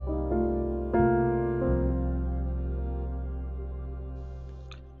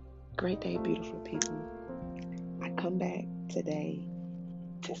Great day, beautiful people. I come back today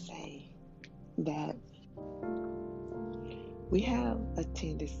to say that we have a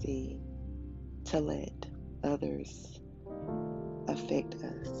tendency to let others affect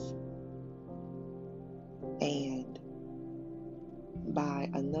us, and by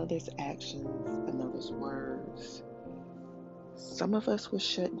another's actions, another's words, some of us will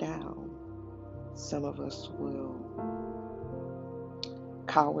shut down, some of us will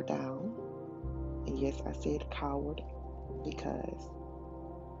cower down. And yes, I said coward because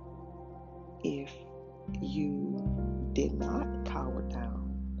if you did not cower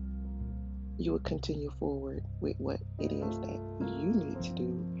down, you would continue forward with what it is that you need to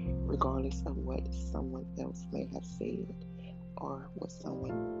do, regardless of what someone else may have said or what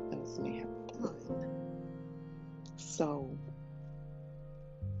someone else may have done. So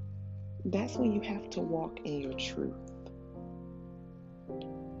that's when you have to walk in your truth.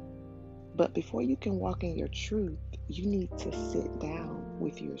 But before you can walk in your truth, you need to sit down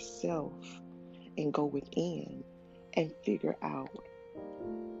with yourself and go within and figure out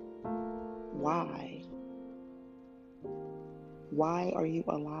why. Why are you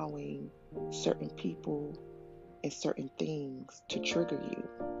allowing certain people and certain things to trigger you?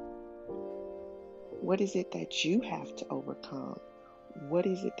 What is it that you have to overcome? What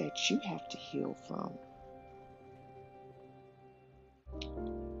is it that you have to heal from?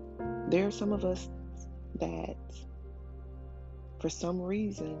 There are some of us that, for some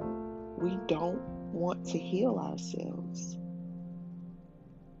reason, we don't want to heal ourselves.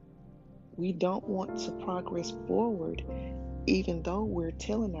 We don't want to progress forward, even though we're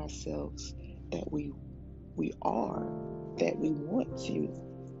telling ourselves that we are, that we want to.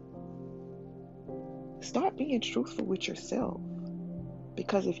 Start being truthful with yourself.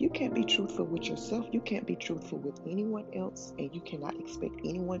 Because if you can't be truthful with yourself, you can't be truthful with anyone else, and you cannot expect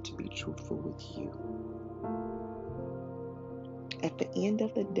anyone to be truthful with you. At the end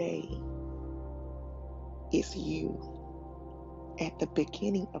of the day, it's you. At the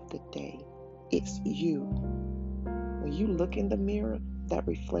beginning of the day, it's you. When you look in the mirror, that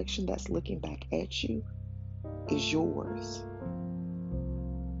reflection that's looking back at you is yours.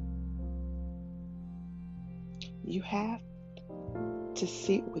 You have to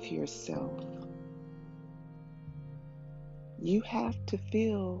sit with yourself. You have to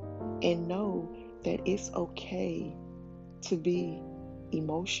feel and know that it's okay to be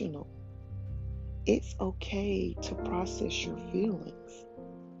emotional. It's okay to process your feelings.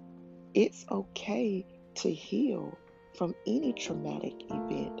 It's okay to heal from any traumatic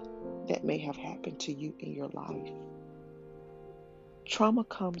event that may have happened to you in your life. Trauma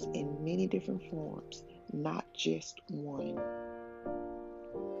comes in many different forms, not just one.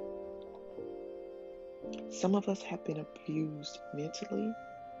 Some of us have been abused mentally,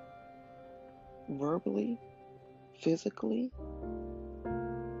 verbally, physically,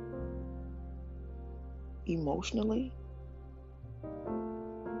 emotionally,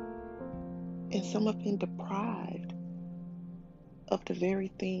 and some have been deprived of the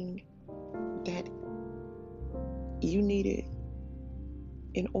very thing that you needed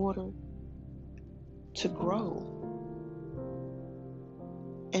in order to grow.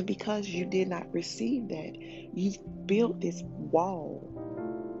 And because you did not receive that, you've built this wall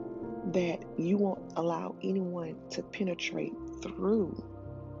that you won't allow anyone to penetrate through.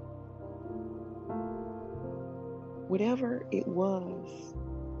 Whatever it was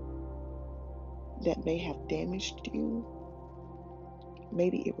that may have damaged you,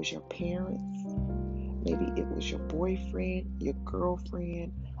 maybe it was your parents, maybe it was your boyfriend, your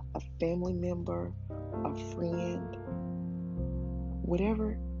girlfriend, a family member, a friend,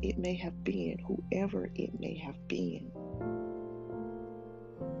 whatever it may have been, whoever it may have been,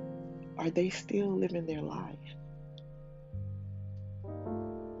 are they still living their life?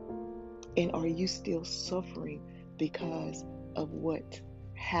 And are you still suffering because of what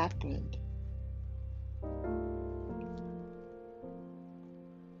happened?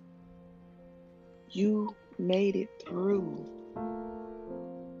 You made it through.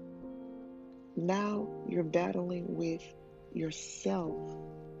 Now you're battling with yourself.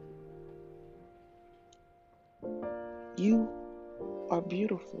 You are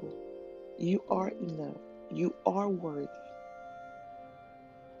beautiful. You are enough. You are worthy.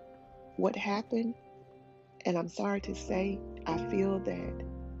 What happened, and I'm sorry to say, I feel that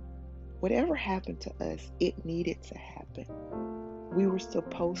whatever happened to us, it needed to happen. We were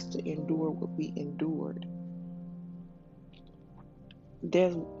supposed to endure what we endured.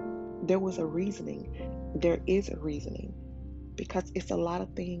 There was a reasoning. There is a reasoning. Because it's a lot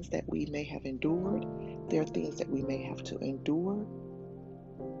of things that we may have endured. There are things that we may have to endure.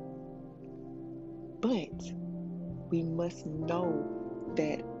 But we must know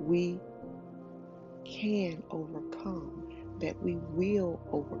that we can overcome, that we will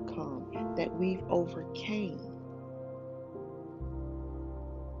overcome, that we've overcame.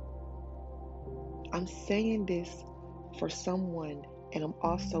 I'm saying this for someone, and I'm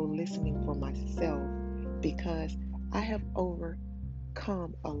also listening for myself because I have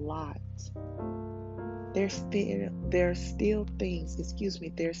overcome a lot. There's still things,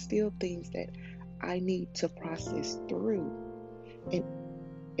 there's still things that I need to process through. And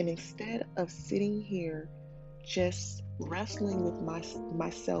and instead of sitting here just wrestling with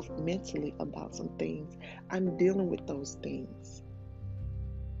myself mentally about some things, I'm dealing with those things.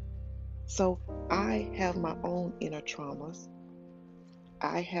 So I have my own inner traumas.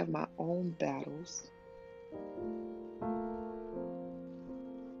 I have my own battles,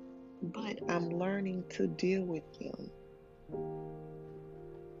 but I'm learning to deal with them.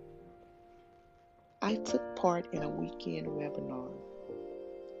 I took part in a weekend webinar.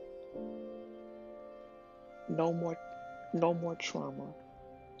 No more no more trauma.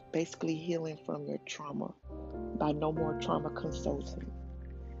 Basically healing from your trauma by No More Trauma Consulting.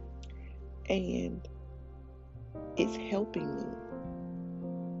 And it's helping me.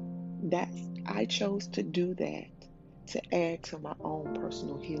 I chose to do that to add to my own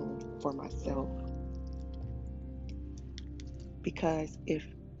personal healing for myself. Because if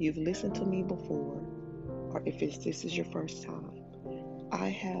you've listened to me before, or if this is your first time, I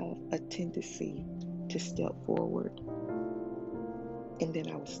have a tendency to step forward and then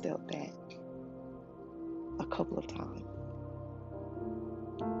I will step back a couple of times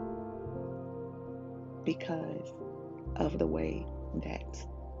because of the way that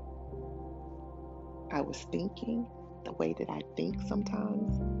I was thinking, the way that I think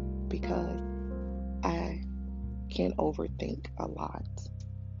sometimes, because I can overthink a lot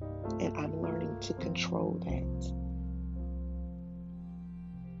and I'm learning to control that.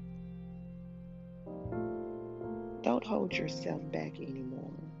 Don't hold yourself back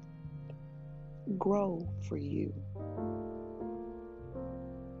anymore. Grow for you.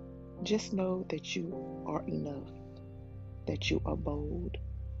 Just know that you are enough, that you are bold,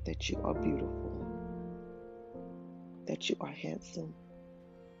 that you are beautiful, that you are handsome,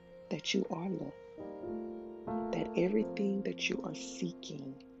 that you are loved, that everything that you are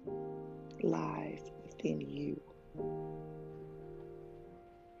seeking lies within you.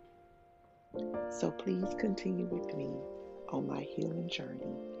 So please continue with me on my healing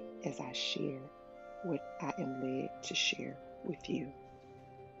journey as I share what I am led to share with you.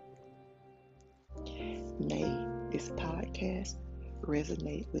 May this podcast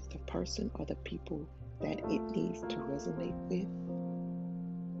resonate with the person or the people that it needs to resonate with.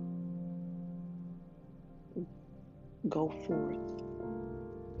 Go forth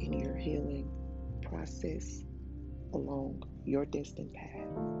in your healing process along your destined path.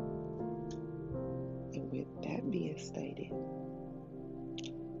 And with that being stated,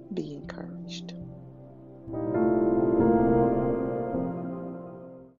 be encouraged.